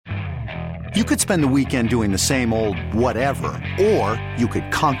You could spend the weekend doing the same old whatever, or you could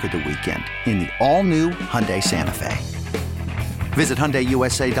conquer the weekend in the all-new Hyundai Santa Fe. Visit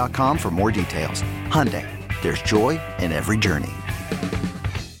HyundaiUSA.com for more details. Hyundai, there's joy in every journey.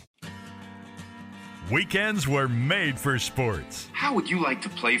 Weekends were made for sports. How would you like to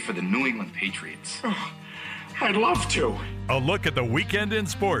play for the New England Patriots? Oh, I'd love to. A look at the weekend in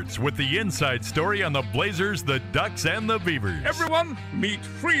sports with the inside story on the Blazers, the Ducks, and the Beavers. Everyone, meet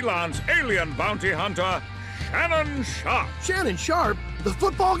freelance alien bounty hunter, Shannon Sharp. Shannon Sharp? The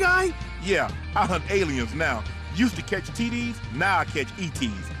football guy? Yeah, I hunt aliens now. Used to catch TDs, now I catch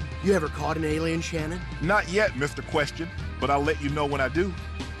ETs. You ever caught an alien, Shannon? Not yet, Mr. Question, but I'll let you know when I do.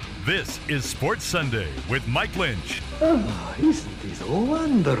 This is Sports Sunday with Mike Lynch. Oh, isn't this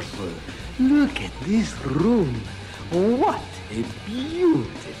wonderful? Look at this room. What a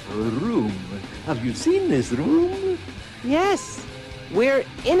beautiful room. Have you seen this room? Yes, we're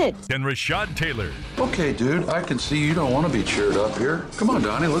in it. And Rashad Taylor. Okay, dude, I can see you don't want to be cheered up here. Come on,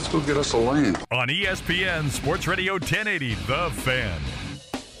 Donnie, let's go get us a lane. On ESPN Sports Radio 1080, The Fan.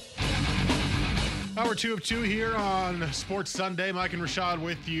 Hour 2 of 2 here on Sports Sunday. Mike and Rashad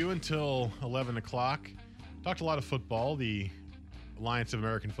with you until 11 o'clock. Talked a lot of football, the Alliance of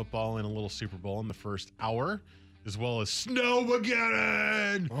American Football, and a little Super Bowl in the first hour, as well as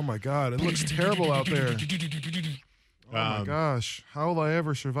Snowmageddon. Oh, my God. It looks terrible out there. Oh, my gosh. How will I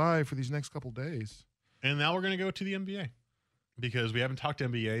ever survive for these next couple days? And now we're going to go to the NBA because we haven't talked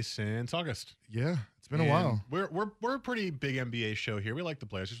NBA since August. Yeah, it's been a while. We're a pretty big NBA show here. We like the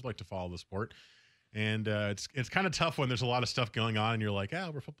players. We just like to follow the sport. And it's kind of tough when there's a lot of stuff going on and you're like,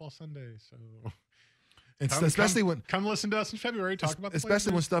 we're Football Sunday. So come listen to us in February, talk about the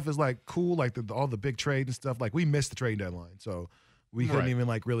especially when stuff is like cool, like all the big trade and stuff. Like we missed the trade deadline. So we couldn't even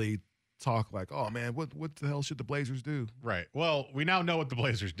like really talk like, oh man, what the hell should the Blazers do? Right. Well, we now know what the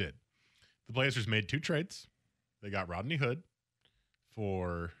Blazers did. The Blazers made 2 trades. They got Rodney Hood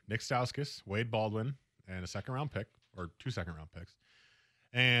for Nick Stauskas, Wade Baldwin, and a second-round pick, or 2 second-round picks.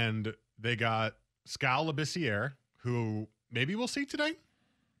 And they got Skal Labissiere, who maybe we'll see today.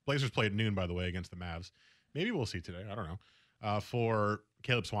 Blazers played noon, by the way, against the Mavs. Maybe we'll see today. I don't know. For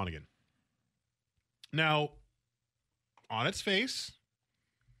Caleb Swanigan. Now, on its face,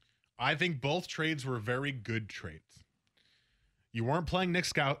 I think both trades were very good trades. You weren't playing Nick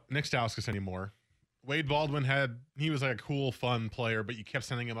Stauskas anymore. Wade Baldwin he was like a cool, fun player, but you kept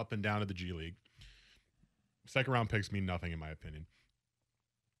sending him up and down to the G League. Second-round picks mean nothing, in my opinion.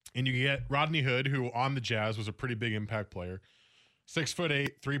 And you get Rodney Hood, who on the Jazz was a pretty big impact player.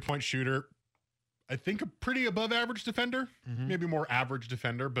 6'8", 3-point shooter. I think a pretty above average defender. Mm-hmm. Maybe more average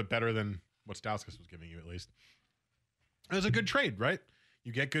defender, but better than what Stauskas was giving you at least. It was a good trade, right?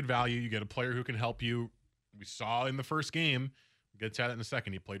 You get good value. You get a player who can help you. We saw in the first game. We'll get to that in a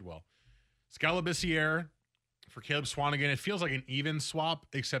second. He played well. Skal Labissiere for Caleb Swanigan. It feels like an even swap,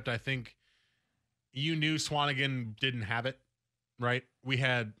 except I think you knew Swanigan didn't have it, right? We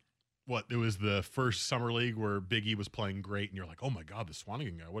had it was the first summer league where Big E was playing great, and you're like, oh my God, the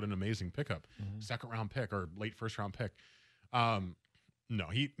Swanigan guy, what an amazing pickup. Mm-hmm. Second-round pick or late first-round pick.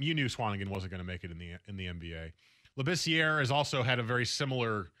 No, you knew Swanigan wasn't going to make it in the NBA. Labissiere has also had a very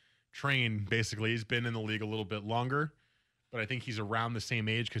similar train, basically. He's been in the league a little bit longer, but I think he's around the same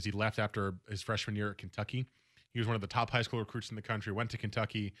age because he left after his freshman year at Kentucky. He was one of the top high school recruits in the country, went to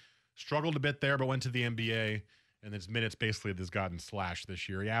Kentucky, struggled a bit there, but went to the NBA. And his minutes basically has gotten slashed this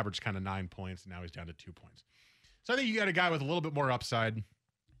year. He averaged kind of 9 points, and now he's down to 2 points. So I think you got a guy with a little bit more upside.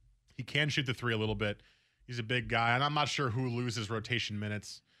 He can shoot the 3 a little bit. He's a big guy, and I'm not sure who loses rotation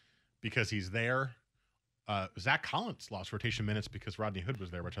minutes because he's there. Zach Collins lost rotation minutes because Rodney Hood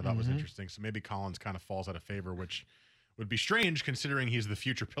was there, which I thought was interesting. So maybe Collins kind of falls out of favor, which would be strange considering he's the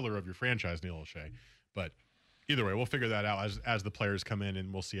future pillar of your franchise, Neil O'Shea. But either way, we'll figure that out as the players come in,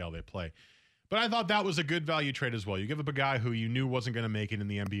 and we'll see how they play. But I thought that was a good value trade as well. You give up a guy who you knew wasn't going to make it in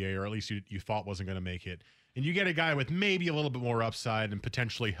the NBA, or at least you thought wasn't going to make it, and you get a guy with maybe a little bit more upside and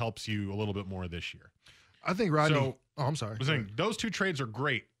potentially helps you a little bit more this year. I think Rodney. I'm sorry. I was saying those 2 trades are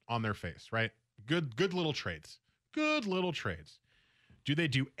great on their face, right? Good little trades. Good little trades. Do they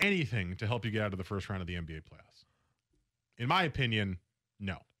do anything to help you get out of the first round of the NBA playoffs? In my opinion,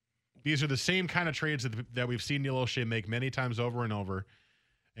 no. These are the same kind of trades that we've seen Neil O'Shea make many times over and over.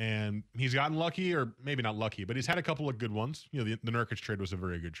 And he's gotten lucky, or maybe not lucky, but he's had a couple of good ones. You know, the Nurkic trade was a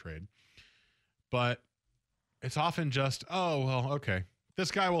very good trade. But it's often just, oh, well, okay. This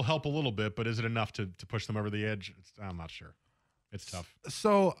guy will help a little bit, but is it enough to push them over the edge? I'm not sure. It's tough.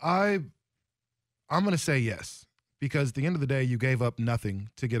 So I'm going to say yes, because at the end of the day, you gave up nothing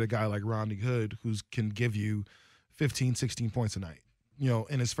to get a guy like Rodney Hood who can give you 15, 16 points a night.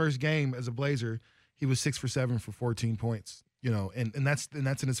 in his first game as a Blazer, he was 6 for 7 for 14 points. And that's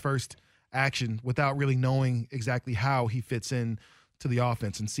in his first action without really knowing exactly how he fits in to the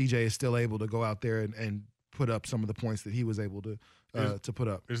offense. And CJ is still able to go out there and put up some of the points that he was able to put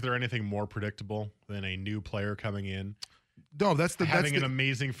up. Is there anything more predictable than a new player coming in? No, having an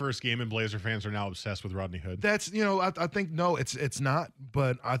amazing first game, and Blazer fans are now obsessed with Rodney Hood. That's I think no, it's not.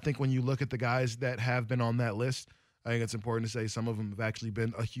 But I think when you look at the guys that have been on that list, I think it's important to say some of them have actually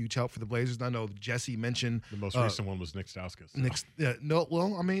been a huge help for the Blazers. And I know Jesse mentioned the most recent one was Nick Stauskas. Nick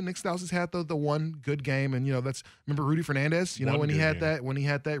Stauskas had the one good game, and remember Rudy Fernandez. When he had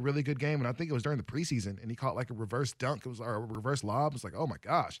that really good game, and I think it was during the preseason, and he caught like a reverse dunk. It was a reverse lob. It's like, oh my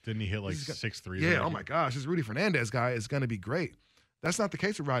gosh, didn't he hit like 6 threes? Yeah, oh my gosh, this Rudy Fernandez guy is going to be great. That's not the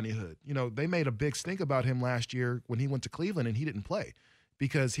case with Rodney Hood. They made a big stink about him last year when he went to Cleveland and he didn't play.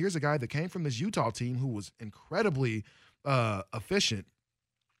 Because here's a guy that came from this Utah team who was incredibly efficient,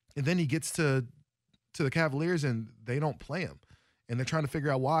 and then he gets to the Cavaliers and they don't play him, and they're trying to figure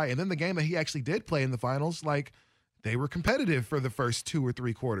out why. And then the game that he actually did play in the finals, like they were competitive for the first 2 or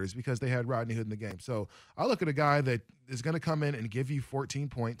 3 quarters because they had Rodney Hood in the game. So I look at a guy that is going to come in and give you 14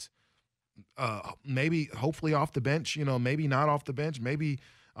 points, maybe hopefully off the bench, maybe not off the bench, maybe.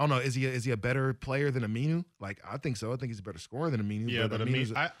 I don't know. Is he a better player than Aminu? Like, I think so. I think he's a better scorer than Aminu. Yeah, but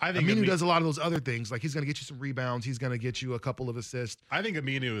Aminu, I think Aminu does a lot of those other things. Like, he's going to get you some rebounds. He's going to get you a couple of assists. I think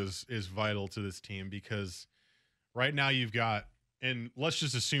Aminu is vital to this team because right now you've got, and let's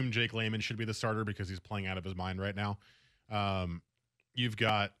just assume Jake Layman should be the starter because he's playing out of his mind right now. You've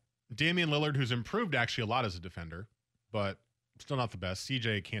got Damian Lillard, who's improved actually a lot as a defender, but still not the best.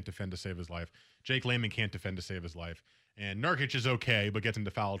 CJ can't defend to save his life. Jake Layman can't defend to save his life. And Nurkic is okay, but gets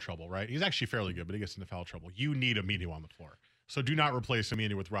into foul trouble, right? He's actually fairly good, but he gets into foul trouble. You need Aminu on the floor. So do not replace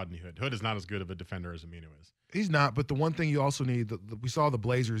Aminu with Rodney Hood. Hood is not as good of a defender as Aminu is. He's not, but the one thing you also need, we saw the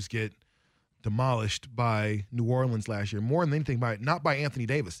Blazers get demolished by New Orleans last year, more than anything not by Anthony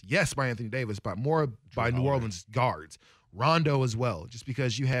Davis. Yes, by Anthony Davis, but more by New Orleans guards. Rondo as well, just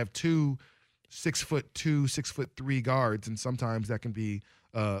because you have 2 6'2", 6'3" guards, and sometimes that can be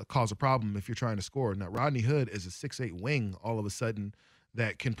cause a problem if you're trying to score. Now, Rodney Hood is a 6'8" wing all of a sudden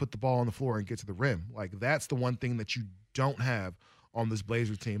that can put the ball on the floor and get to the rim. Like, that's the one thing that you don't have on this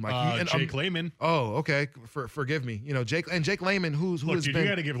Blazer team. Like Jake Layman. Oh, okay. Forgive me. Jake Layman, who has been. You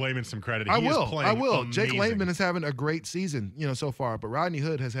got to give Layman some credit. I will. Amazing. Jake Layman is having a great season, so far. But Rodney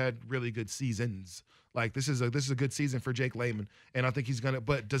Hood has had really good seasons. Like, this is a good season for Jake Layman, and I think he's gonna.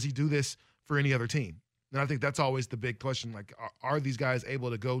 But does he do this for any other team? And I think that's always the big question. Like, are these guys able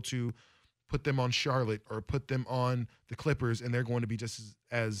to go to put them on Charlotte or put them on the Clippers, and they're going to be just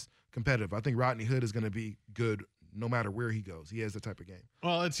as competitive? I think Rodney Hood is going to be good no matter where he goes. He has the type of game.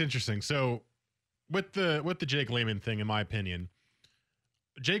 Well, it's interesting. So with the Jake Layman thing, in my opinion,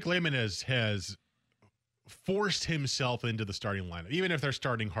 Jake Layman has forced himself into the starting lineup. Even if they're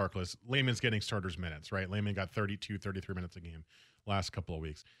starting Harkless, Layman's getting starters minutes, right? Layman got 32, 33 minutes a game last couple of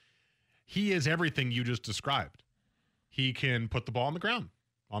weeks. He is everything you just described. He can put the ball on the ground,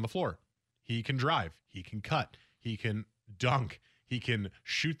 on the floor. He can drive. He can cut. He can dunk. He can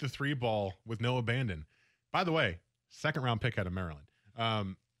shoot the 3 ball with no abandon. By the way, 2nd round pick out of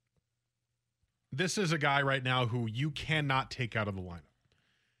Maryland. This is a guy right now who you cannot take out of the lineup.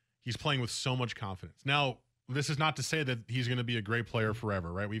 He's playing with so much confidence. Now, this is not to say that he's going to be a great player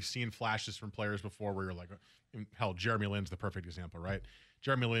forever, right? We've seen flashes from players before where you're like, hell, Jeremy Lin's the perfect example, right?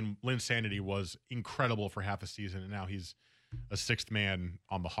 Jeremy Lin's sanity was incredible for half a season, and now he's a 6th man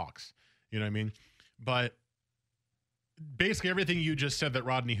on the Hawks. You know what I mean? But basically everything you just said that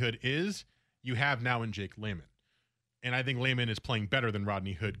Rodney Hood is, you have now in Jake Layman. And I think Layman is playing better than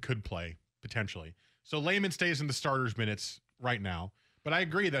Rodney Hood could play, potentially. So Layman stays in the starters minutes right now. But I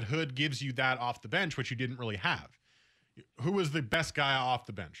agree that Hood gives you that off the bench, which you didn't really have. Who was the best guy off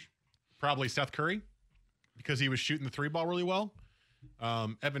the bench? Probably Seth Curry, because he was shooting the 3 ball really well.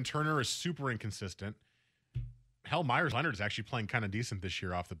 Evan Turner is super inconsistent. Hell, Myers Leonard is actually playing kind of decent this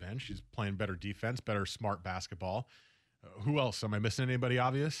year off the bench. He's playing better defense, better smart basketball. Who else? Am I missing anybody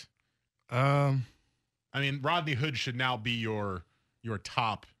obvious? I mean, Rodney Hood should now be your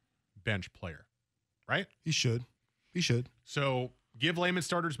top bench player, right? He should. So give Layman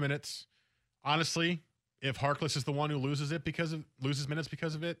starters minutes. Honestly, if Harkless is the one who loses minutes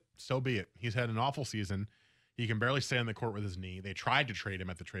because of it, so be it. He's had an awful season. He can barely stay on the court with his knee. They tried to trade him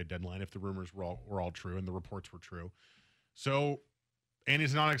at the trade deadline if the rumors were all true and the reports were true. So, and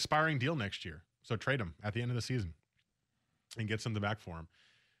he's not an expiring deal next year. So trade him at the end of the season and get something back for him.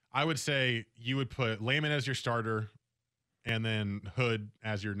 I would say you would put Layman as your starter and then Hood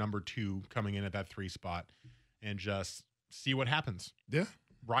as your number 2 coming in at that 3 spot and just see what happens. Yeah.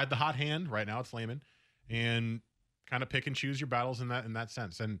 Ride the hot hand. Right now it's Layman, and kind of pick and choose your battles in that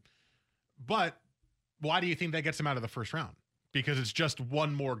sense. But why do you think that gets him out of the first round? Because it's just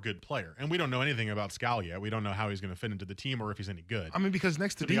one more good player. And we don't know anything about Skal yet. We don't know how he's going to fit into the team or if he's any good. I mean, because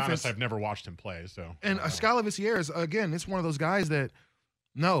next to be defense, honest, I've never watched him play. So, and Skal Vissieres, again, it's one of those guys that,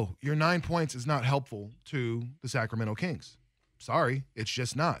 no, your 9 points is not helpful to the Sacramento Kings. Sorry, it's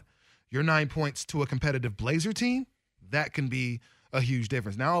just not. Your 9 points to a competitive Blazer team, that can be a huge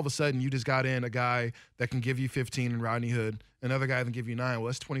difference. Now all of a sudden you just got in a guy that can give you 15 in Rodney Hood, another guy that can give you 9. Well,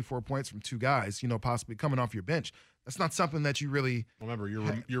 that's 24 points from two guys, possibly coming off your bench. That's not something that you really. Remember,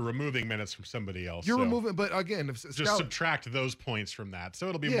 you're removing minutes from somebody else. You're removing, but again, if just subtract those points from that, so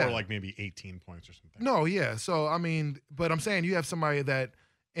it'll be more like maybe 18 points or something. No, yeah. So I mean, but I'm saying you have somebody that,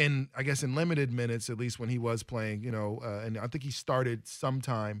 in limited minutes, at least when he was playing, and I think he started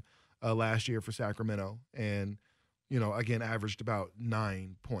sometime last year for Sacramento, and again averaged about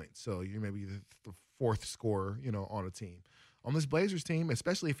 9 points. So you're maybe the fourth scorer, on a team. On this Blazers team,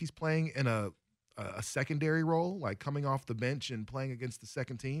 especially if he's playing in a secondary role, like coming off the bench and playing against the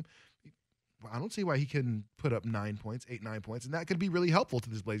second team, I don't see why he couldn't put up 9 points, 8-9 points, and that could be really helpful to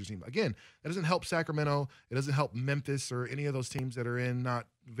this Blazers team. Again, that doesn't help Sacramento. It doesn't help Memphis or any of those teams that are in not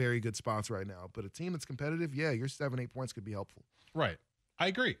very good spots right now. But a team that's competitive, yeah, your 7-8 points could be helpful. Right. I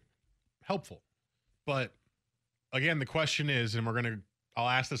agree. Helpful. But again, the question is, and I'll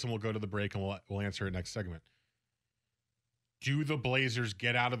ask this and we'll go to the break and we'll answer it next segment. Do the Blazers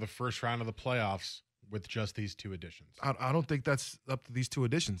get out of the first round of the playoffs with just these two additions? I don't think that's up to these two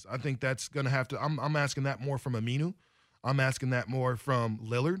additions. I think that's going to have to. I'm asking that more from Aminu. I'm asking that more from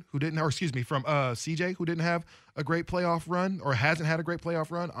Lillard, from CJ, who didn't have a great playoff run or hasn't had a great playoff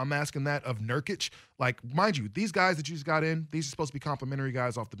run. I'm asking that of Nurkic. Like, mind you, these guys that you just got in, these are supposed to be complimentary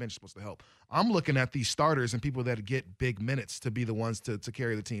guys off the bench, supposed to help. I'm looking at these starters and people that get big minutes to be the ones to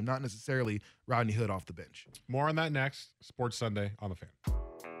carry the team, not necessarily Rodney Hood off the bench. More on that next. Sports Sunday on The Fan.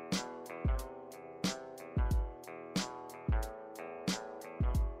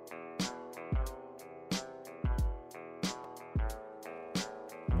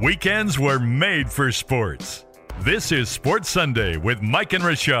 Weekends were made for sports. This is Sports Sunday with Mike and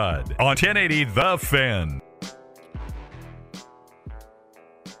Rashad on 1080 The Fan.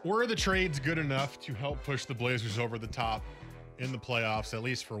 Were the trades good enough to help push the Blazers over the top in the playoffs, at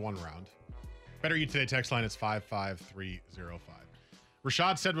least for one round? Better You Today text line is 55305.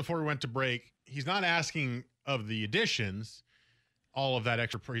 Rashad said before we went to break, he's not asking of the additions all of that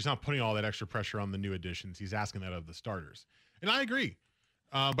extra. He's not putting all that extra pressure on the new additions. He's asking that of the starters. And I agree.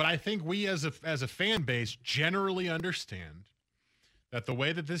 But I think we as a fan base generally understand that the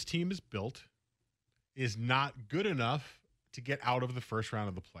way that this team is built is not good enough to get out of the first round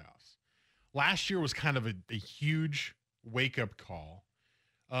of the playoffs. Last year was kind of a huge wake-up call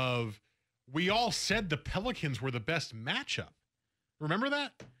of we all said the Pelicans were the best matchup. Remember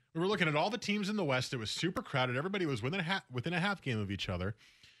that? We were looking at all the teams in the West. It was super crowded. Everybody was within a half game of each other. It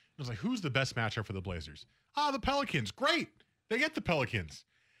was like, who's the best matchup for the Blazers? The Pelicans. Great. They get the Pelicans.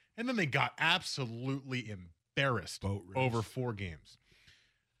 And then they got absolutely embarrassed over 4 games.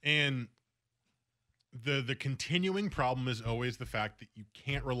 And the continuing problem is always the fact that you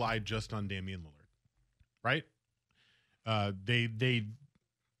can't rely just on Damian Lillard, right? They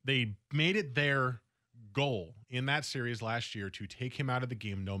made it their goal in that series last year to take him out of the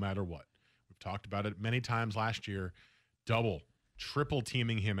game no matter what. We've talked about it many times last year, double, triple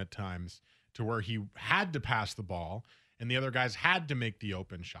teaming him at times to where he had to pass the ball and the other guys had to make the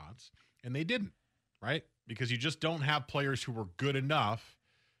open shots, and they didn't, right? Because you just don't have players who were good enough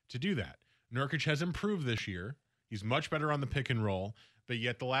to do that. Nurkic has improved this year. He's much better on the pick and roll, but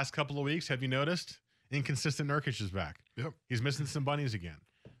yet the last couple of weeks, have you noticed? Inconsistent Nurkic is back. Yep. He's missing some bunnies again.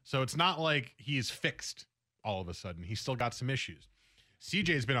 So it's not like he's fixed all of a sudden. He's still got some issues.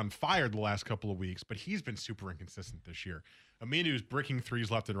 CJ's been on fire the last couple of weeks, but he's been super inconsistent this year. Aminu's bricking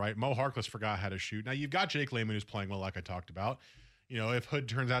threes left and right. Mo Harkless forgot how to shoot. Now, you've got Jake Layman who's playing well, like I talked about. If Hood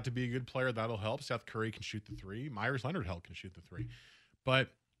turns out to be a good player, that'll help. Seth Curry can shoot the 3. Myers Leonard can shoot the 3. But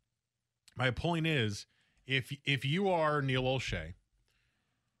my point is, if you are Neil Olshey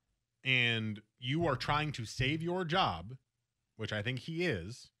and you are trying to save your job, which I think he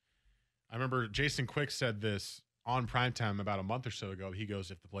is, I remember Jason Quick said this on primetime about a month or so ago. He goes,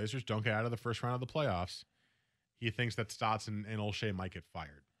 if the Blazers don't get out of the first round of the playoffs, he thinks that Stotts and Olshey might get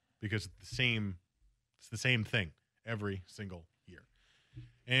fired because it's the same thing every single year.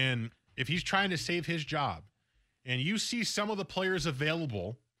 And if he's trying to save his job and you see some of the players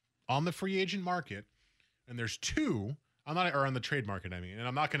available on the free agent market, and there's 2, or on the trade market, and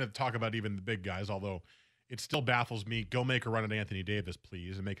I'm not going to talk about even the big guys, although it still baffles me. Go make a run at Anthony Davis,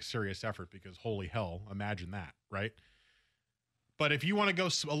 please, and make a serious effort, because holy hell, imagine that, right? But if you want to go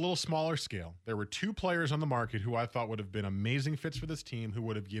a little smaller scale, there were 2 players on the market who I thought would have been amazing fits for this team, who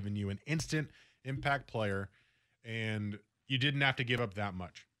would have given you an instant impact player, and you didn't have to give up that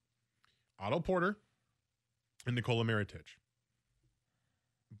much. Otto Porter and Nikola Mirotic.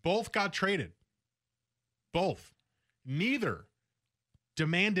 Both got traded. Both. Neither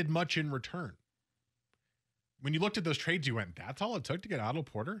demanded much in return. When you looked at those trades, you went, that's all it took to get Otto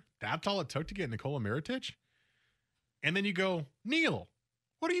Porter? That's all it took to get Nikola Mirotic? And then you go, Neil,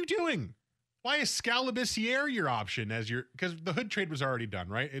 what are you doing? Why is Skal Labissiere your option as your, because the Hood trade was already done,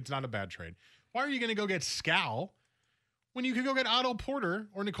 right? It's not a bad trade. Why are you going to go get Skal when you could go get Otto Porter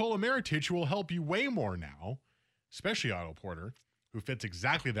or Nikola Mirotic, who will help you way more now, especially Otto Porter, who fits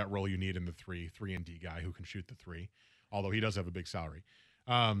exactly that role you need in the 3-and-D guy who can shoot the 3, although he does have a big salary.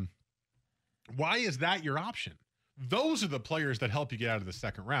 Why is that your option? Those are the players that help you get out of the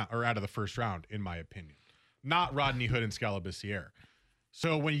second round, or out of the first round, in my opinion, not Rodney Hood and Skal Labissiere.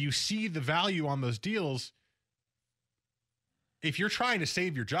 So when you see the value on those deals, if you're trying to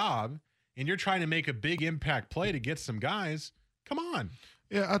save your job and you're trying to make a big impact play to get some guys, come on.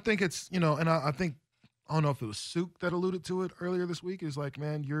 Yeah, I think it's, and I think, I don't know if it was Suk that alluded to it earlier this week. Is like,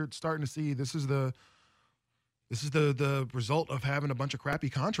 man, you're starting to see this is the result of having a bunch of crappy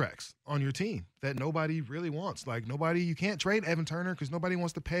contracts on your team that nobody really wants. Like, you can't trade Evan Turner because nobody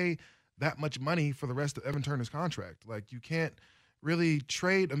wants to pay that much money for the rest of Evan Turner's contract. Like, you can't really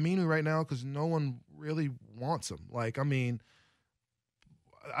trade Aminu right now because no one really wants him. Like, I mean,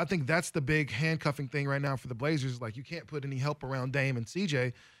 I think that's the big handcuffing thing right now for the Blazers. Like, you can't put any help around Dame and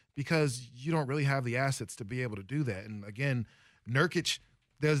CJ because you don't really have the assets to be able to do that. And again, Nurkic,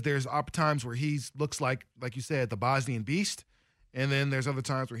 there's times where he looks like you said, the Bosnian beast, and then there's other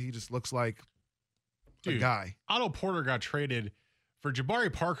times where he just looks like a guy. Otto Porter got traded for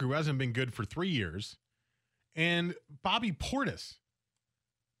Jabari Parker, who hasn't been good for 3 years, and Bobby Portis.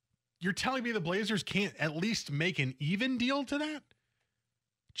 You're telling me the Blazers can't at least make an even deal to that?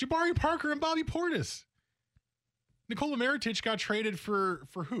 Jabari Parker and Bobby Portis. Nikola Mirotic got traded for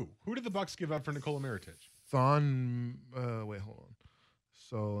who? Who did the Bucks give up for Nikola Mirotic? Wait, hold on.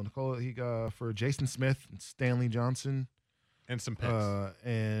 So Nikola, he got for Jason Smith and Stanley Johnson. And some picks.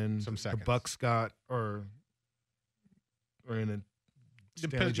 And some seconds. The Bucks got, or in a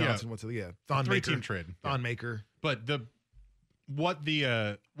Stanley Johnson went to the Thon Maker. 3-team trade. Thon Maker. But what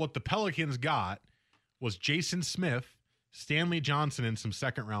the Pelicans got was Jason Smith, Stanley Johnson, and some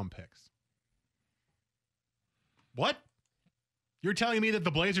second-round picks. What? You're telling me that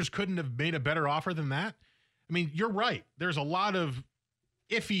the Blazers couldn't have made a better offer than that? I mean, you're right. There's a lot of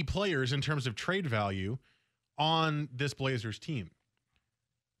iffy players in terms of trade value on this Blazers team.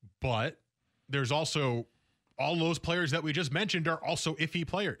 But there's also all those players that we just mentioned are also iffy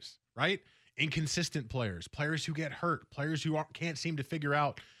players, right? Inconsistent players, players who get hurt, players who can't seem to figure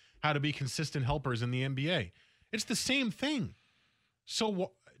out how to be consistent helpers in the NBA. It's the same thing.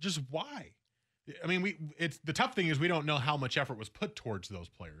 So just why? I mean, it's the tough thing is we don't know how much effort was put towards those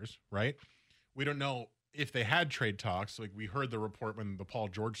players, right? We don't know if they had trade talks. Like, we heard the report when the Paul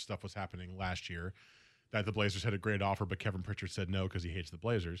George stuff was happening last year that the Blazers had a great offer, but Kevin Pritchard said no because he hates the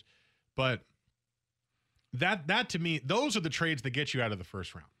Blazers. But that to me, those are the trades that get you out of the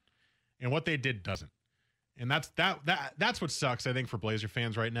first round, and what they did doesn't. And that's what sucks, I think, for Blazer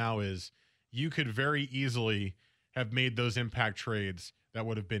fans right now is you could very easily have made those impact trades that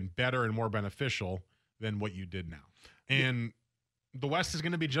would have been better and more beneficial than what you did now. And the West is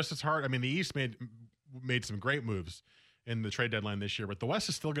going to be just as hard. I mean, the East made some great moves in the trade deadline this year, but the West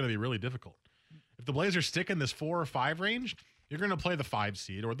is still going to be really difficult. If the Blazers stick in this 4 or 5 range, you're going to play the 5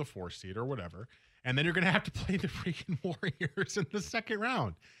 seed or the 4 seed or whatever, and then you're going to have to play the freaking Warriors in the second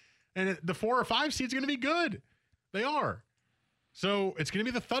round. And the 4 or 5 seed is going to be good. They are. So it's going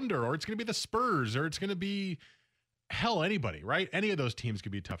to be the Thunder, or it's going to be the Spurs, or it's going to be anybody, right? Any of those teams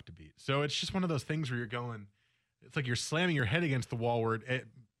could be tough to beat. So it's just one of those things where you're going, it's like you're slamming your head against the wall where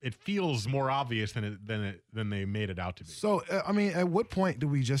it feels more obvious than they made it out to be. So, I mean, at what point do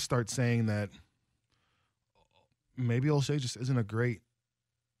we just start saying that maybe O'Shea just isn't a great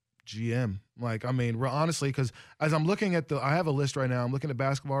GM? Like, I mean, honestly, because as I'm looking at I have a list right now. I'm looking at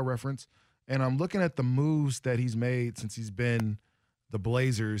Basketball Reference, and I'm looking at the moves that he's made since he's been the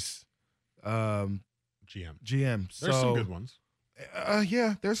Blazers GM. There's some good ones.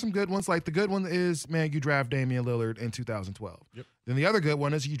 Yeah, there's some good ones. Like, the good one is, man, you draft Damian Lillard in 2012. Yep. Then the other good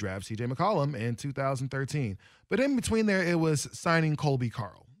one is you draft CJ McCollum in 2013. But in between there, it was signing Colby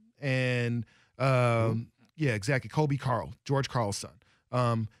Carl. And, yeah, exactly, Colby Carl, George Karl's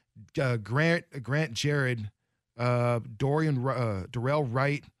son. Grant Jared, Darrell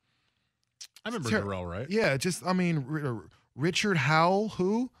Wright. I remember Darrell Wright. Yeah, Richard Howell,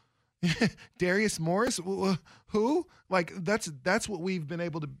 who? Darius Morris, who? Like that's what we've been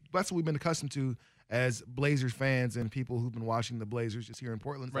accustomed to as Blazers fans and people who've been watching the Blazers just here in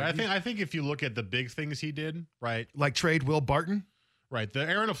Portland. Right. I think if you look at the big things he did, right? Like trade Will Barton. Right. The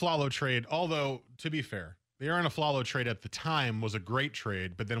Aaron Aflalo trade, although to be fair, the Aaron Aflalo trade at the time was a great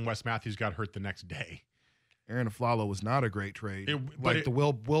trade, but then Wes Matthews got hurt the next day. Aaron Aflalo was not a great trade.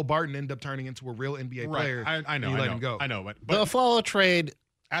 Will Barton ended up turning into a real NBA player. I know. And you let him go. I know. But the Aflalo trade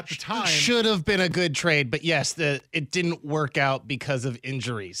at the time should have been a good trade, but yes, it didn't work out because of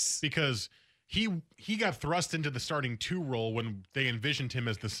injuries. Because he got thrust into the starting 2 role when they envisioned him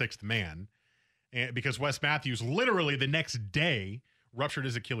as the 6th man, and because Wes Matthews literally the next day ruptured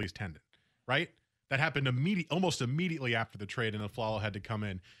his Achilles tendon. Right. That happened almost immediately after the trade, and Aflalo had to come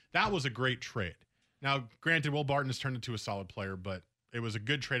in. That was a great trade. Now, granted, Will Barton has turned into a solid player, but it was a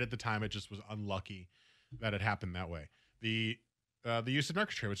good trade at the time. It just was unlucky that it happened that way. The Yusuf Nurkic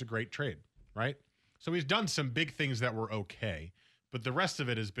trade was a great trade, right? So he's done some big things that were okay, but the rest of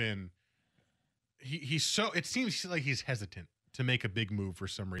it has been it seems like he's hesitant to make a big move for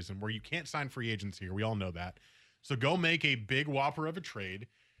some reason, where you can't sign free agents here. We all know that. So go make a big whopper of a trade,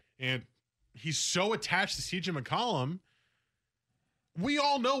 and he's so attached to CJ McCollum. We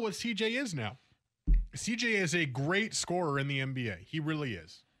all know what CJ is now. CJ is a great scorer in the NBA. He really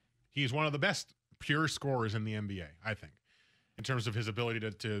is. He's one of the best pure scorers in the NBA, I think, in terms of his ability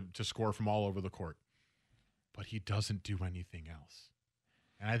to score from all over the court. But he doesn't do anything else.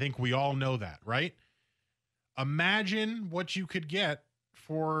 And I think we all know that, right? Imagine what you could get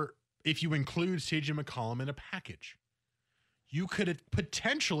for if you include CJ McCollum in a package. You could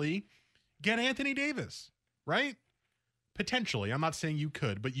potentially get Anthony Davis, right? Potentially. I'm not saying you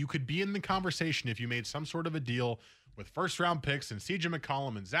could, but you could be in the conversation if you made some sort of a deal with first-round picks and CJ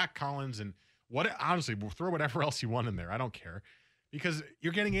McCollum and Zach Collins and honestly, we'll throw whatever else you want in there. I don't care, because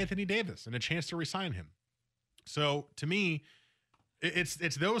you're getting Anthony Davis and a chance to re-sign him. So to me,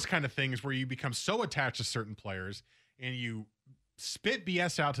 it's those kind of things where you become so attached to certain players and you spit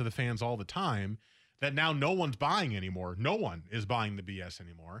BS out to the fans all the time that now no one's buying anymore. No one is buying the BS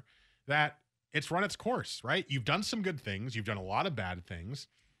anymore. That it's run its course, right? You've done some good things. You've done a lot of bad things.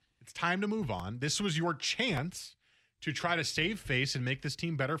 It's time to move on. This was your chance to try to save face and make this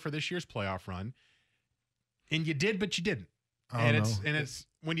team better for this year's playoff run. And you did, but you didn't. It's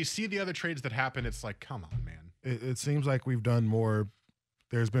when you see the other trades that happen, it's like, come on, man. It seems like we've done more.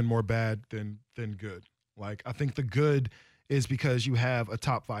 There's been more bad than good. Like, I think the good is because you have a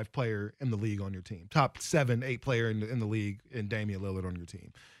top 5 player in the league on your team, top 7, 8 player in the league, and Damian Lillard on your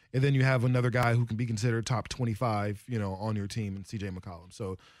team. And then you have another guy who can be considered top 25, on your team, and CJ McCollum.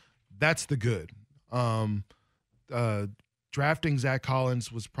 So that's the good. Drafting Zach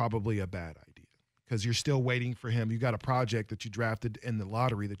Collins was probably a bad idea because you're still waiting for him. You got a project that you drafted in the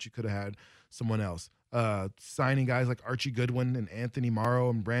lottery that you could have had someone else. Signing guys like Archie Goodwin and Anthony Morrow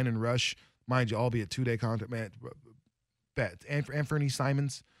and Brandon Rush, mind you, all be a 2-day contract, man. Anthony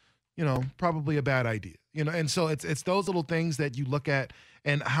Simons, probably a bad idea. And so it's those little things that you look at.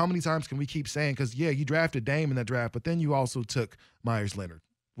 And how many times can we keep saying, because, yeah, you drafted Dame in that draft, but then you also took Myers Leonard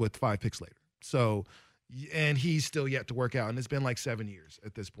with 5 picks later. So, and he's still yet to work out. And it's been like 7 years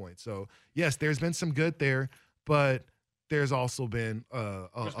at this point. So, yes, there's been some good there, but there's also been a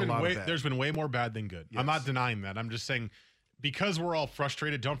lot of bad. There's been way more bad than good. Yes. I'm not denying that. I'm just saying, because we're all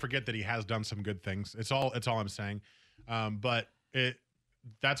frustrated, don't forget that he has done some good things. It's all I'm saying. But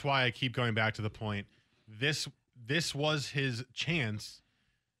that's why I keep going back to the point. This was his chance,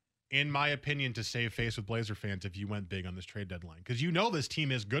 in my opinion, to save face with Blazer fans if you went big on this trade deadline. Because this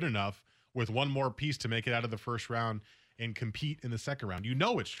team is good enough with one more piece to make it out of the first round and compete in the second round.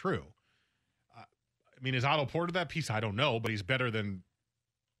 It's true. Is Otto Porter that piece? I don't know, but he's better than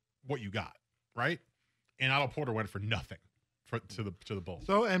what you got, right? And Otto Porter went for nothing to the Bulls.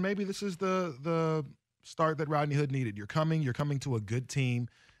 So, and maybe this is the start that Rodney Hood needed. You're coming to a good team.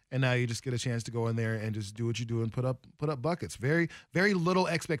 And now you just get a chance to go in there and just do what you do and put up buckets. Very, very little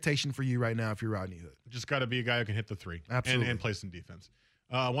expectation for you right now if you're Rodney Hood. Just got to be a guy who can hit the 3. Absolutely. And play some defense.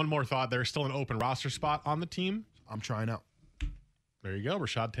 One more thought. There's still an open roster spot on the team. I'm trying out. There you go.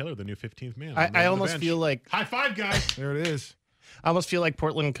 Rashad Taylor, the new 15th man. I almost feel like... High five, guys. There it is. I almost feel like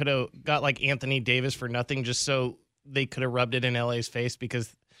Portland could have got like Anthony Davis for nothing just so they could have rubbed it in LA's face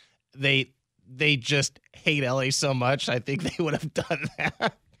because they just hate LA so much. I think they would have done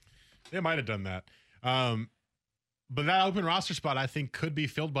that. They might have done that. But that open roster spot, I think, could be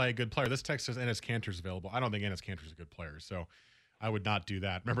filled by a good player. This text says Enes Kanter's available. I don't think Enes Kanter's a good player. So I would not do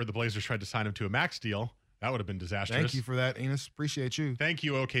that. Remember, the Blazers tried to sign him to a max deal. That would have been disastrous. Thank you for that, Enos. Appreciate you. Thank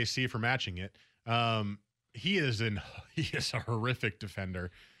you, OKC, for matching it. He is a horrific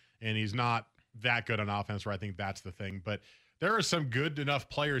defender, and he's not that good on offense, where I think that's the thing. But there are some good enough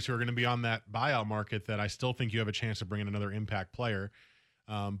players who are going to be on that buyout market that I still think you have a chance to bring in another impact player.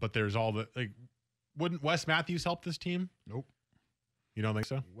 But there's all the wouldn't Wes Matthews help this team? Nope. You don't think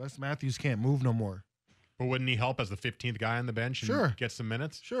so? Wes Matthews can't move no more. But wouldn't he help as the 15th guy on the bench and get some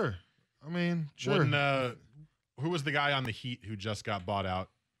minutes? Sure. I mean, sure. Who was the guy on the Heat who just got bought out,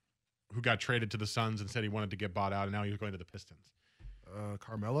 who got traded to the Suns and said he wanted to get bought out, and now he's going to the Pistons?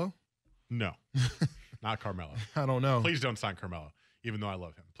 Carmelo? No, not Carmelo. I don't know. Please don't sign Carmelo, even though I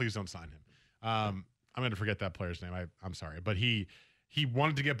love him. Please don't sign him. I'm going to forget that player's name. I'm sorry. But he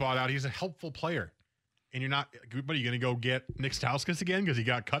wanted to get bought out. He's a helpful player. And you're not – what, are you going to go get Nick Stauskas again because he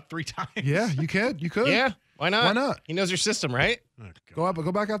got cut 3 times? Yeah, you could. You could. Yeah, why not? Why not? He knows your system, right? Oh,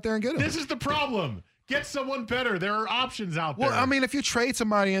 go back out there and get him. This is the problem. Get someone better. There are options out there. Well, I mean, if you trade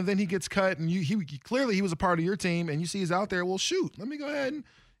somebody and then he gets cut and he clearly he was a part of your team and you see he's out there, well, shoot, let me go ahead and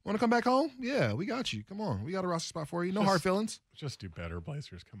want to come back home? Yeah, we got you. Come on. We got a roster spot for you. No hard feelings. Just do better,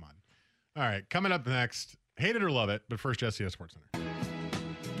 Blazers. Come on. All right, coming up next, hate it or love it, but first, SCS Sports Center.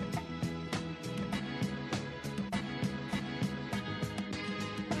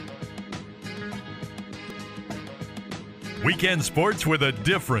 Weekend sports with a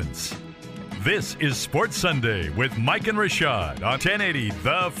difference. This is Sports Sunday with Mike and Rashad on 1080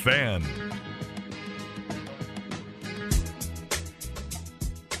 The Fan.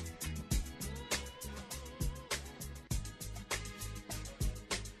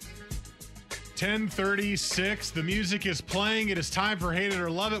 .36. The music is playing. It is time for Hate It or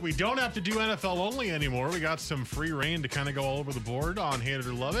Love It. We don't have to do NFL only anymore. We got some free reign to kind of go all over the board on Hate It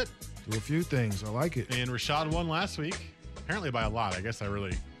or Love It. Do a few things. I like it. And Rashad won last week. Apparently by a lot. I guess I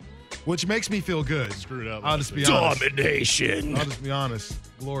really... Which makes me feel good. Screwed up. I'll just be honest. Domination. I'll just be honest.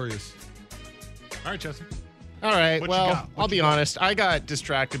 Glorious. All right, Jesse. All right. What I'll be honest. I got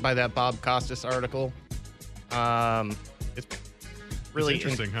distracted by that Bob Costas article. It's really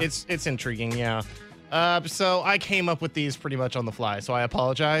interesting. It's intriguing. Yeah. So I came up with these pretty much on the fly. So I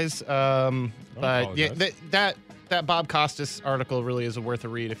apologize. But yeah, that Bob Costas article really is worth a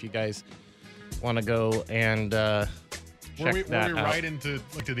read if you guys want to go and check that were we out. right into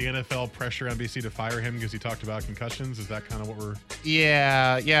the NFL pressure NBC to fire him because he talked about concussions? Is that kind of what we're...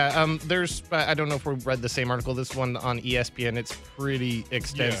 Yeah. There's, I don't know if we read the same article. This one on ESPN, it's pretty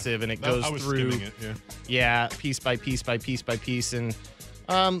extensive, and it goes through it, piece by piece by piece by piece, and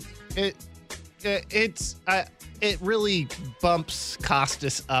it really bumps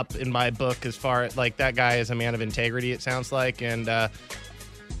Costas up in my book as far as that guy is a man of integrity, it sounds like, and of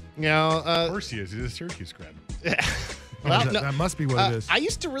course he is. He's a Syracuse grad. Well, that must be what it is. I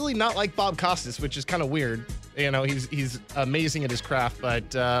used to really not like Bob Costas, which is kind of weird. He's amazing at his craft,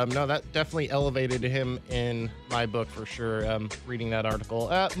 but no, that definitely elevated him in my book for sure. Reading that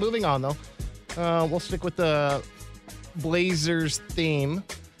article. Moving on though, we'll stick with the Blazers theme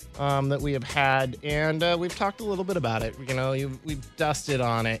that we have had, and we've talked a little bit about it. We've dusted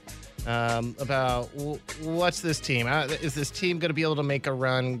on it about what's this team? Is this team going to be able to make a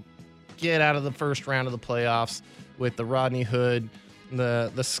run, get out of the first round of the playoffs with the Rodney Hood,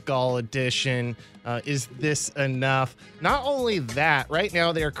 the Skull edition? Is this enough? Not only that, right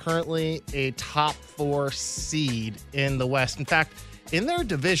now they are currently a top 4 seed in the West. In fact, in their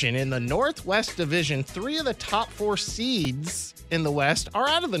division, in the Northwest Division, 3 of the top 4 seeds in the West are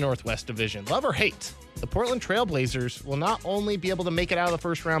out of the Northwest Division. Love or hate, the Portland Trail Blazers will not only be able to make it out of the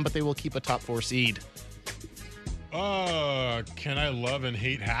first round, but they will keep a top 4 seed. Can I love and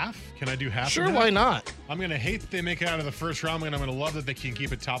hate half? Can I do half? Sure, why not? I'm going to hate that they make it out of the first round, and I'm going to love that they can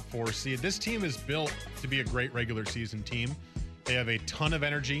keep a top 4 seed. This team is built to be a great regular season team. They have a ton of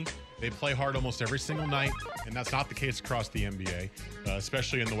energy. They play hard almost every single night, and that's not the case across the NBA,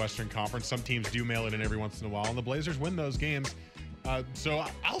 especially in the Western Conference. Some teams do mail it in every once in a while, and the Blazers win those games. So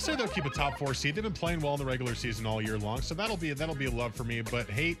I'll say they'll keep a top 4 seed. They've been playing well in the regular season all year long, so that'll be a love for me. But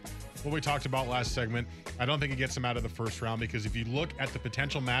hate, what we talked about last segment, I don't think it gets them out of the first round, because if you look at the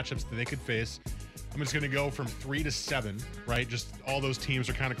potential matchups that they could face, I'm just going to go from 3 to 7, right? Just all those teams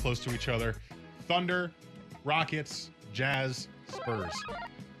are kind of close to each other. Thunder, Rockets, Jazz, Spurs.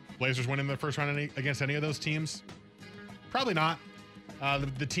 Blazers winning the first round against any of those teams? Probably not.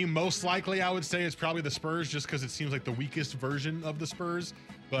 The team most likely, I would say, is probably the Spurs, just because it seems like the weakest version of the Spurs.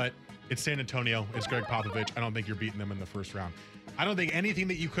 But it's San Antonio. It's Greg Popovich. I don't think you're beating them in the first round. I don't think anything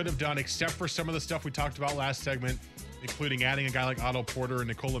that you could have done, except for some of the stuff we talked about last segment, including adding a guy like Otto Porter and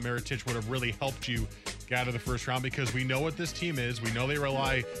Nikola Mirotic, would have really helped you get out of the first round because we know what this team is. We know they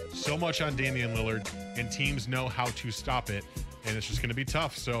rely so much on Damian Lillard, and teams know how to stop it, and it's just going to be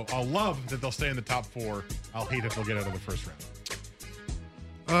tough. So I'll love that they'll stay in the top 4. I'll hate if they'll get out of the first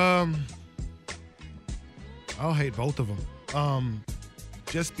round. I'll hate both of them.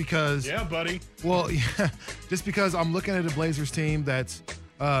 Just because. Yeah, buddy. Well, yeah, just because I'm looking at a Blazers team that's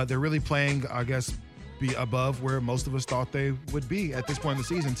they're really playing, I guess, be above where most of us thought they would be at this point in the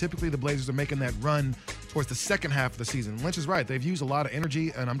season. Typically, the Blazers are making that run towards the second half of the season. Lynch is right. They've used a lot of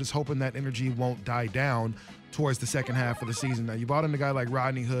energy, and I'm just hoping that energy won't die down towards the second half of the season. Now, you brought in a guy like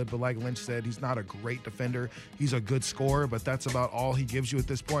Rodney Hood, but like Lynch said, he's not a great defender. He's a good scorer, but that's about all he gives you at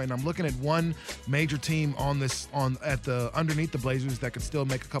this point. And I'm looking at one major team underneath the Blazers that could still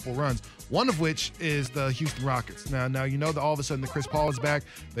make a couple runs. One of which is the Houston Rockets. Now you know that all of a sudden that Chris Paul is back.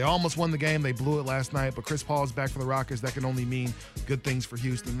 They almost won the game. They blew it last night, but Chris Paul is back for the Rockets. That can only mean good things for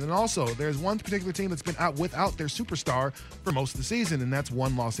Houston. And also, there's one particular team that's been out without their superstar for most of the season, and that's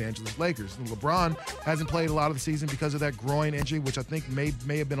one Los Angeles Lakers. And LeBron hasn't played a lot of the season because of that groin injury, which I think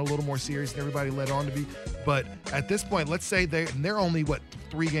may have been a little more serious than everybody led on to be. But at this point, let's say they're only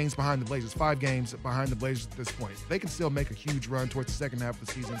 3 games behind the Blazers, 5 games behind the Blazers at this point. They can still make a huge run towards the second half of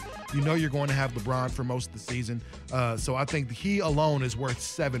the season. You know you're going to have LeBron for most of the season. So I think he alone is worth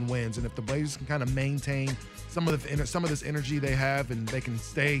 7 wins. And if the Blazers can kind of maintain some of this energy they have and they can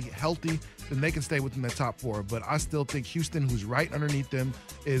stay healthy, then they can stay within the top 4. But I still think Houston, who's right underneath them,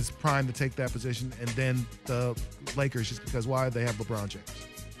 is primed to take that position. And then the Lakers, just because why? They have LeBron James.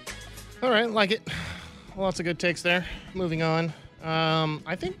 All right, like it. Lots of good takes there. Moving on.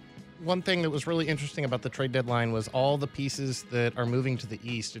 I think one thing that was really interesting about the trade deadline was all the pieces that are moving to the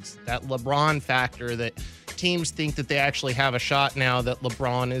East. It's that LeBron factor that teams think that they actually have a shot now that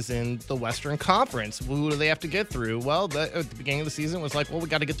LeBron is in the Western Conference. Who do they have to get through? Well, at the beginning of the season, it was like, well, we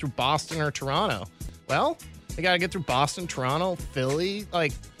got to get through Boston or Toronto. Well, they got to get through Boston, Toronto, Philly.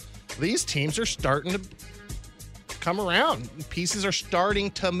 Like, these teams are starting to come around. Pieces are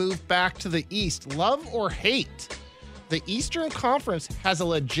starting to move back to the East. Love or hate, the Eastern Conference has a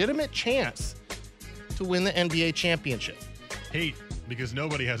legitimate chance to win the NBA championship. Hate, because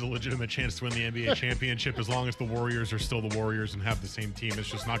nobody has a legitimate chance to win the NBA championship as long as the Warriors are still the Warriors and have the same team. It's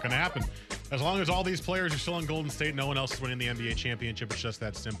just not going to happen. As long as all these players are still in Golden State, no one else is winning the NBA championship. It's just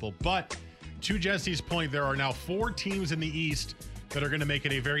that simple. But to Jesse's point, there are now 4 teams in the East that are going to make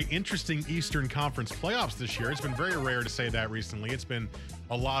it a very interesting Eastern Conference playoffs this year. It's been very rare to say that recently. It's been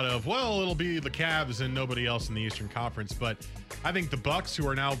a lot of, well, it'll be the Cavs and nobody else in the Eastern Conference. But I think the Bucks, who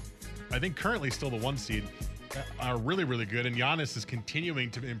are now, I think currently still the 1 seed, are really, really good. And Giannis is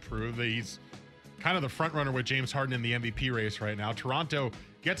continuing to improve. He's kind of the front runner with James Harden in the MVP race right now. Toronto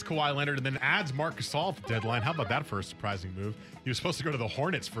gets Kawhi Leonard and then adds Marc Gasol at the deadline. How about that for a surprising move? He was supposed to go to the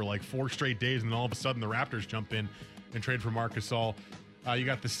Hornets for like 4 straight days, and then all of a sudden the Raptors jump in and trade for Marc Gasol. You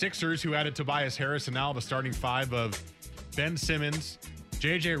got the Sixers, who added Tobias Harris, and now the starting 5 of Ben Simmons,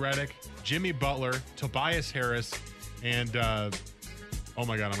 JJ Redick, Jimmy Butler, Tobias Harris, and oh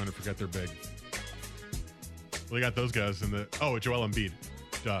my God, I'm going to forget their big. Well, they got those guys in Joel Embiid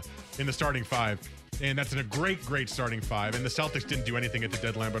in the starting 5. And that's a great starting 5. And the Celtics didn't do anything at the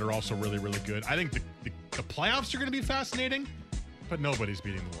deadline, but are also really, really good. I think the playoffs are going to be fascinating, but nobody's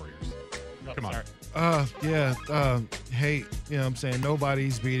beating the Warriors. Come on. Hate, you know what I'm saying?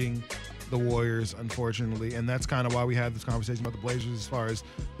 Nobody's beating the Warriors, unfortunately, and that's kind of why we have this conversation about the Blazers, as far as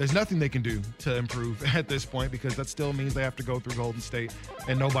there's nothing they can do to improve at this point, because that still means they have to go through Golden State,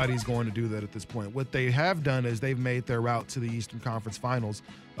 and nobody's going to do that at this point. What they have done is they've made their route to the Eastern Conference Finals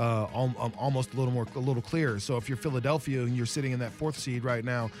almost a little clearer. So if you're Philadelphia and you're sitting in that 4th seed right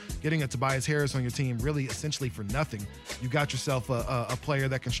now, getting a Tobias Harris on your team really essentially for nothing, you got yourself a player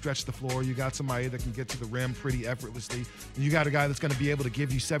that can stretch the floor. You got somebody that can get to the rim pretty effortlessly. You got a guy that's going to be able to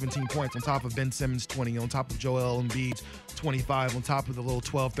give you 17 points on top of Ben Simmons' 20, on top of Joel Embiid's 25, on top of the little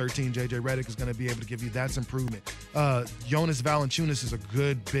 12-13 JJ Redick is going to be able to give you. That's improvement. Jonas Valanciunas is a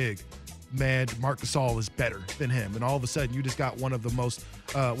good big. Man, Marc Gasol is better than him, and all of a sudden you just got one of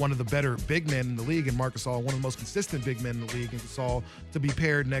the better big men in the league, and Marc Gasol, one of the most consistent big men in the league, and Gasol to be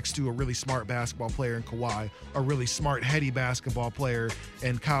paired next to a really smart basketball player in Kawhi, a really smart, heady basketball player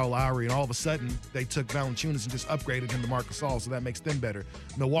in Kyle Lowry, and all of a sudden they took Valanciunas and just upgraded him to Marc Gasol, so that makes them better.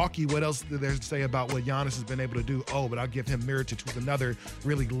 Milwaukee, what else is there to say about what Giannis has been able to do? Oh, but I'll give him Mirotic, who's another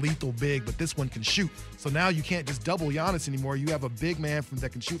really lethal big, but this one can shoot. So now you can't just double Giannis anymore. You have a big man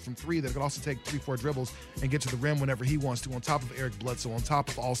that can shoot from 3 that can also take 3-4 dribbles and get to the rim whenever he wants to, on top of Eric Bledsoe, on top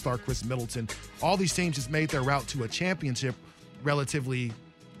of all-star Chris Middleton. All these teams just made their route to a championship relatively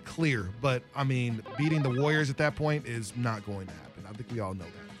clear. But, I mean, beating the Warriors at that point is not going to happen. I think we all know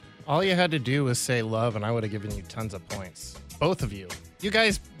that. All you had to do was say love, and I would have given you tons of points. Both of you. You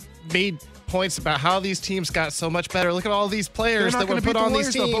guys made points about how these teams got so much better. Look at all these players that were put on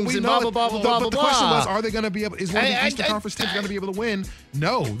these teams and blah, blah, blah, blah, blah, blah. The question was, are they going to be able, is one of the Eastern Conference teams going to be able to win?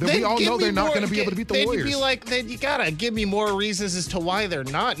 No. We all know they're not going to be able to beat the Warriors. They'd be like, you got to give me more reasons as to why they're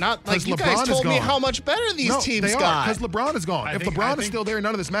not. Not like you LeBron guys told me how much better these teams got. Because LeBron is gone. If LeBron is still there,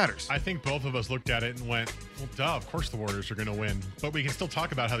 none of this matters. I think both of us looked at it and went, well, duh, of course the Warriors are going to win. But we can still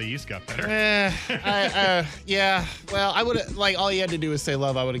talk about how the East got better. Yeah. Well, I would have, like, all you had to do was say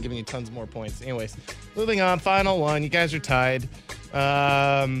love. I would have given you tons more points. Anyways, moving on. Final one. You guys are tied.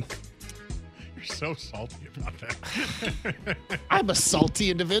 You're so salty about that. I'm a salty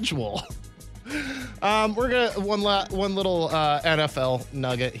individual. We're gonna one little NFL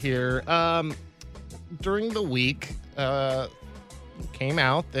nugget here. During the week, came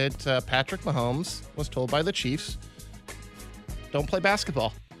out that Patrick Mahomes was told by the Chiefs, don't play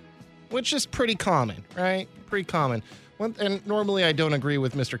basketball, which is pretty common, right? Pretty common. And normally I don't agree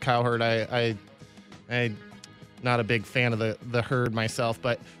with Mr. Cowherd. I not a big fan of the herd myself,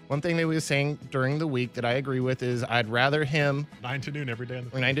 but one thing that he was saying during the week that I agree with is I'd rather him 9 to noon every day on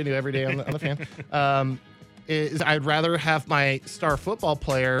the fan. 9 to noon every day on the fan. Is I'd rather have my star football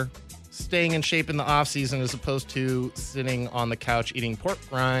player staying in shape in the offseason as opposed to sitting on the couch eating pork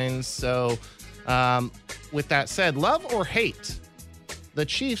rinds. So with that said, love or hate, the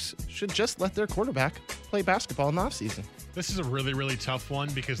Chiefs should just let their quarterback play basketball in the offseason. This is a really, really tough one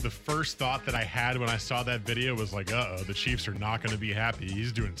because the first thought that I had when I saw that video was like, uh-oh, the Chiefs are not going to be happy.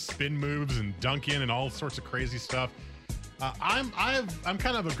 He's doing spin moves and dunking and all sorts of crazy stuff. I'm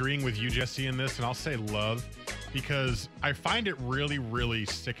kind of agreeing with you, Jesse, in this, and I'll say love because I find it really, really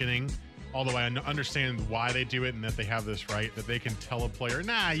sickening, although I understand why they do it and that they have this right, that they can tell a player,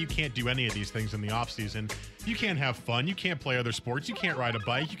 nah, you can't do any of these things in the offseason. You can't have fun. You can't play other sports. You can't ride a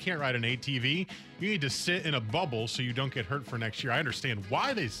bike. You can't ride an ATV. You need to sit in a bubble so you don't get hurt for next year. I understand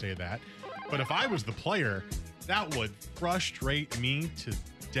why they say that, but if I was the player, that would frustrate me to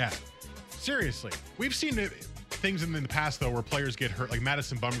death. Seriously. We've seen things in the past, though, where players get hurt, like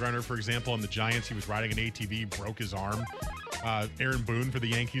Madison Bumgarner, for example, on the Giants. He was riding an ATV, broke his arm. Aaron Boone for the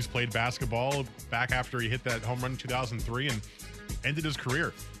Yankees played basketball back after he hit that home run in 2003 and ended his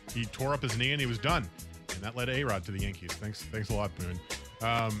career. He tore up his knee and he was done. And that led A-Rod to the Yankees. Thanks a lot, Boone.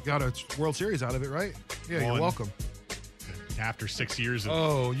 Got a World Series out of it, right? Yeah, you're welcome. After 6 years of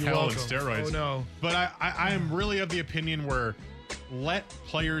hell and steroids. Oh, no. But I am really of the opinion where let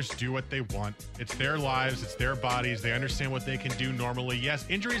players do what they want. It's their lives. It's their bodies. They understand what they can do normally. Yes,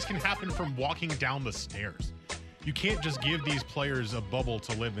 injuries can happen from walking down the stairs. You can't just give these players a bubble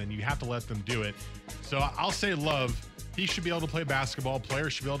to live in. You have to let them do it. So I'll say love. He should be able to play basketball.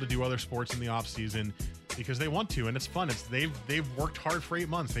 Players should be able to do other sports in the offseason because they want to, and it's fun. They've worked hard for 8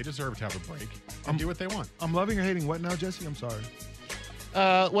 months. They deserve to have a break and do what they want. I'm loving or hating what now, Jesse? I'm sorry.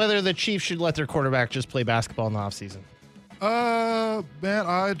 Whether the Chiefs should let their quarterback just play basketball in the offseason. Man,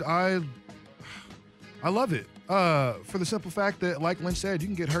 I love it. For the simple fact that, like Lynch said, you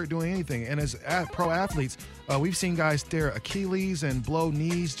can get hurt doing anything. And as pro athletes, we've seen guys tear Achilles and blow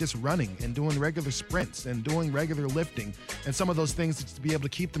knees just running and doing regular sprints and doing regular lifting and some of those things to be able to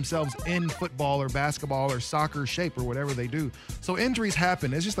keep themselves in football or basketball or soccer shape or whatever they do. So injuries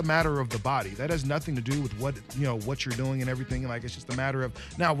happen. It's just a matter of the body. That has nothing to do with what you're doing and everything. Like, it's just a matter of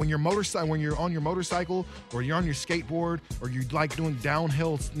now when you're on your motorcycle or you're on your skateboard or you like doing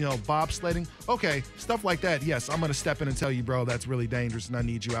downhill, bobsledding. Okay, stuff like that. Yes, I'm going to step in and tell you, bro, that's really dangerous and I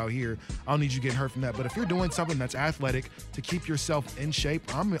need you out here. I don't need you getting hurt from that. But if you're doing something that's athletic to keep yourself in shape,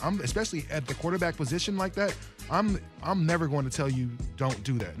 I'm especially at the quarterback position like that, I'm never going to tell you don't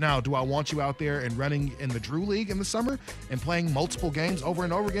do that. Now, do I want you out there and running in the Drew League in the summer and playing multiple games over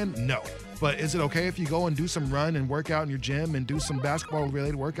and over again? No. But is it okay if you go and do some run and work out in your gym and do some basketball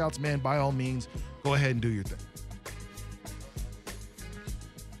related workouts? Man, by all means, go ahead and do your thing.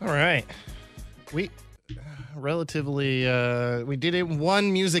 All right. We did it in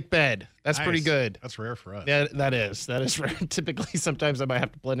one music bed. That's nice. Pretty good. That's rare for us. Yeah, that is rare. Typically, sometimes I might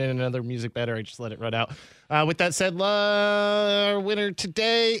have to blend in another music bed or I just let it run out. With that said, our winner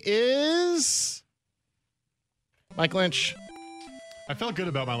today is Mike Lynch. I felt good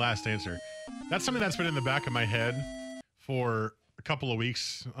about my last answer. That's something that's been in the back of my head for a couple of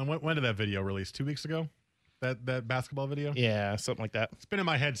weeks. When did that video release? 2 weeks ago? That basketball video? Yeah, something like that. It's been in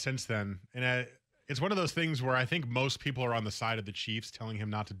my head since then. And it's one of those things where I think most people are on the side of the Chiefs telling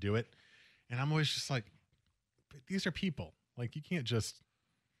him not to do it. And I'm always just like, these are people. Like, you can't just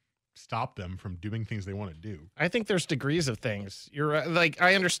stop them from doing things they want to do. I think there's degrees of things. You're like,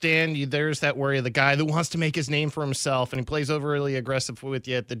 I understand you. There's that worry of the guy that wants to make his name for himself and he plays overly aggressive with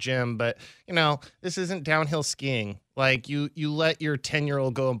you at the gym. But, this isn't downhill skiing. Like, you let your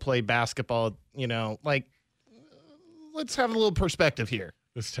 10-year-old go and play basketball, let's have a little perspective here.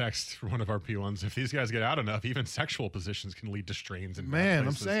 This text from one of our P1s, if these guys get out enough, even sexual positions can lead to strains. And man,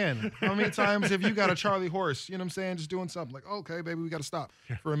 I'm saying, how many times have you got a Charlie horse, you know what I'm saying, just doing something like, okay, baby, we got to stop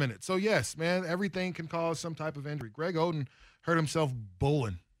for a minute. So, yes, man, everything can cause some type of injury. Greg Oden hurt himself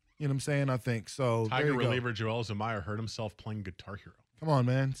bowling, you know what I'm saying, I think. So, Tiger reliever Joel Zumaya hurt himself playing Guitar Hero. Come on,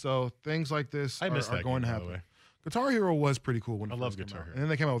 man. So, things like this are going to happen. Guitar Hero was pretty cool when it first came out. And then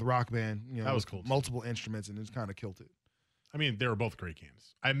they came out with Rock Band, that was cool. Multiple instruments, and it kind of killed it. I mean, they were both great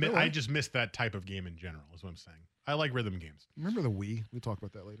games. I just missed that type of game in general, is what I'm saying. I like rhythm games. Remember the Wii? We'll talk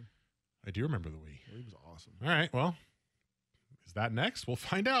about that later. I do remember the Wii. The Wii was awesome. All right, well, is that next? We'll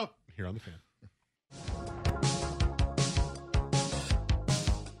find out here on The Fan.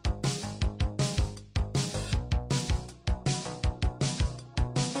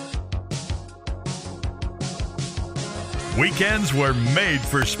 Weekends were made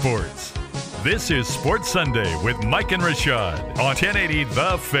for sports. This is Sports Sunday with Mike and Rashad on 1080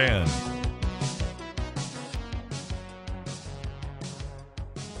 The Fan.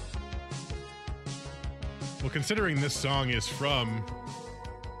 Well, considering this song is from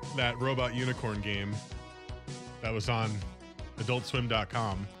that Robot Unicorn game that was on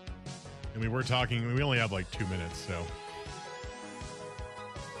AdultSwim.com, and we only have like 2 minutes, so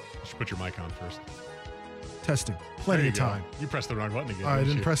you should put your mic on first. Testing. Plenty of time. You pressed the wrong button again. I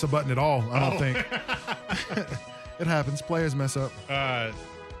didn't press a button at all, I don't think. It happens. Players mess up.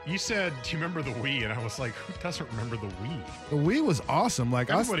 You said, do you remember the Wii? And I was like, who doesn't remember the Wii? The Wii was awesome. Like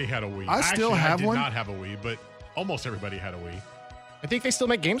everybody had a Wii. I still have one. I did not have a Wii, but almost everybody had a Wii. I think they still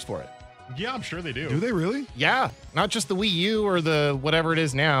make games for it. Yeah, I'm sure they do. Do they really? Yeah. Not just the Wii U or the whatever it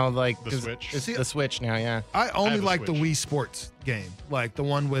is now. Like the Switch. It's the Switch now, yeah. I only like the Wii Sports game. Like the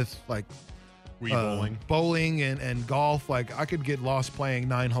one with like Wii bowling and golf. Like I could get lost playing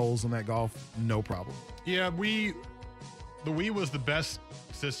 9 holes on that golf, no problem. Yeah, the Wii was the best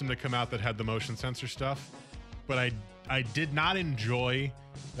system to come out that had the motion sensor stuff, but I did not enjoy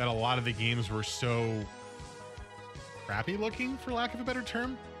that a lot of the games were so crappy looking, for lack of a better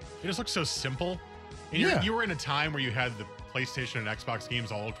term. It just looked so simple. And you were in a time where you had the PlayStation and Xbox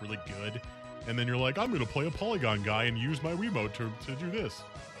games all looked really good, and then you're like, I'm going to play a Polygon guy and use my Wiimote to do this.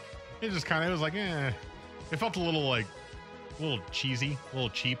 It just kind of, it was like, It felt a little cheesy, a little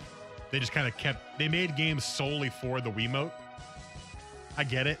cheap. They just kind of they made games solely for the Wiimote. I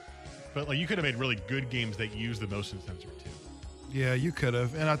get it. But like you could have made really good games that use the motion sensor too. Yeah, you could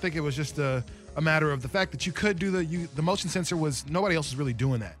have. And I think it was just a matter of the fact that you could do the motion sensor nobody else was really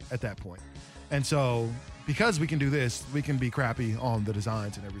doing that at that point. And so because we can do this, we can be crappy on the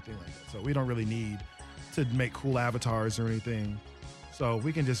designs and everything like that. So we don't really need to make cool avatars or anything. So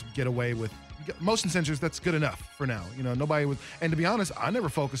we can just get away with motion sensors. That's good enough for now. Nobody would. And to be honest, I never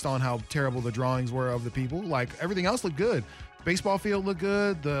focused on how terrible the drawings were of the people. Like everything else looked good. Baseball field looked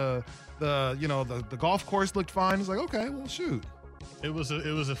good. The golf course looked fine. It's like, okay, well, shoot. It was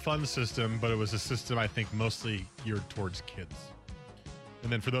a fun system, but it was a system I think mostly geared towards kids.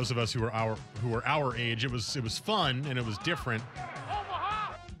 And then for those of us who were our age, it was fun and it was different.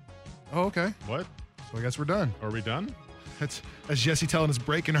 Oh, okay. What? So I guess we're done. Are we done? That's Jesse telling us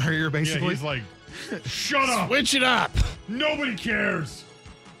break in our ear, basically. Yeah, he's like, shut up. Switch it up. Nobody cares.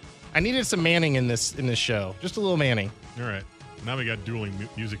 I needed some Manning in this show. Just a little Manning. All right. Now we got dueling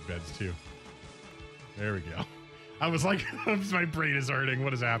music beds, too. There we go. I was like, my brain is hurting.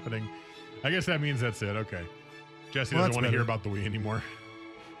 What is happening? I guess that means that's it. Okay. Jesse doesn't want to hear about the Wii anymore.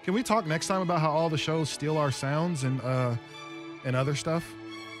 Can we talk next time about how all the shows steal our sounds and other stuff?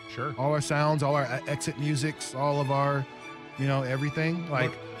 Sure. All our sounds, all our exit musics, all of our, everything.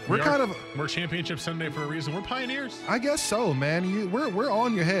 Like we're Championship Sunday for a reason. We're pioneers. I guess so, man. We're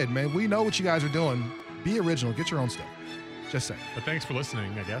on your head, man. We know what you guys are doing. Be original. Get your own stuff. Just saying. But thanks for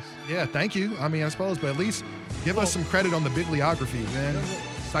listening, I guess. Yeah, thank you. I mean, I suppose, but at least give us some credit on the bibliography, man.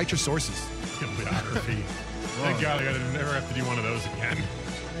 Cite your sources. Bibliography. Thank God I never have to do one of those again.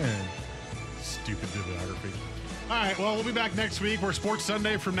 Man. Stupid bibliography. All right, well, we'll be back next week. We're Sports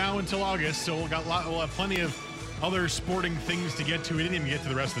Sunday from now until August, so we'll have plenty of other sporting things to get to. We didn't even get to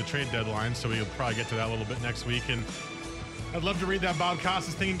the rest of the trade deadline, so we'll probably get to that a little bit next week. And I'd love to read that Bob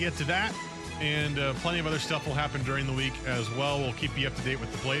Costas thing and get to that. And plenty of other stuff will happen during the week as well. We'll keep you up to date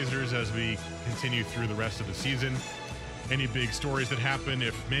with the Blazers as we continue through the rest of the season. Any big stories that happen,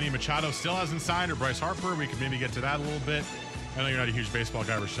 if Manny Machado still hasn't signed or Bryce Harper, we could maybe get to that a little bit. I know you're not a huge baseball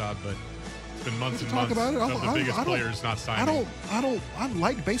guy, Rashad, but it's been months and talk months about it. of the biggest players not signing. I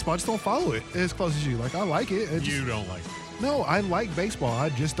like baseball. I just don't follow it as close as you. Like, I like it. You don't like it. No, I like baseball. I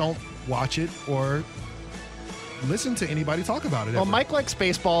just don't watch it or listen to anybody talk about it. Well, ever. Mike likes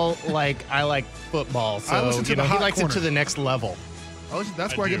baseball like I like football, so I listen to the he hot likes corner. it to the next level.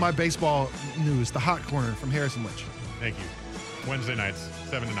 That's where I get my baseball news, the hot corner from Harrison Lynch. Thank you. Wednesday nights,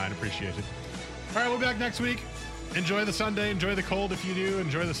 7 to 9. Appreciate it. All right, we'll be back next week. Enjoy the Sunday. Enjoy the cold if you do.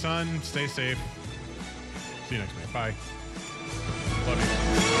 Enjoy the sun. Stay safe. See you next week. Bye. Love you.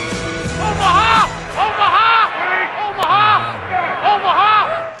 Omaha! Omaha! Omaha!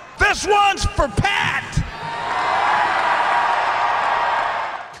 Omaha! This one's for Pat!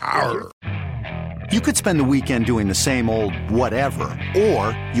 Arr. You could spend the weekend doing the same old whatever,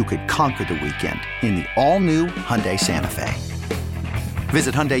 or you could conquer the weekend in the all-new Hyundai Santa Fe.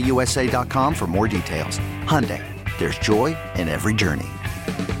 Visit HyundaiUSA.com for more details. Hyundai, there's joy in every journey.